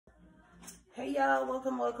Hey y'all,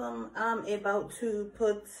 welcome. I'm about to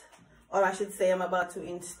put, or I should say I'm about to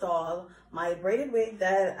install my braided wig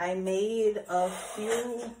that I made a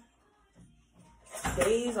few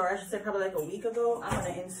days, or I should say probably like a week ago. I'm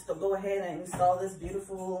gonna go ahead and install this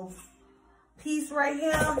beautiful piece right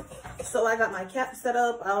here. So I got my cap set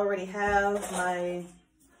up. I already have my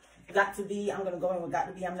Got to Be. I'm gonna go in with Got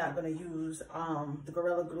to Be. I'm not gonna use the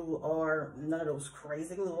Gorilla Glue or none of those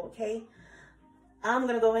crazy glue, okay? I'm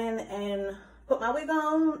gonna go in and put my wig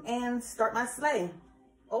on and start my sleigh.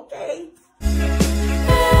 Okay.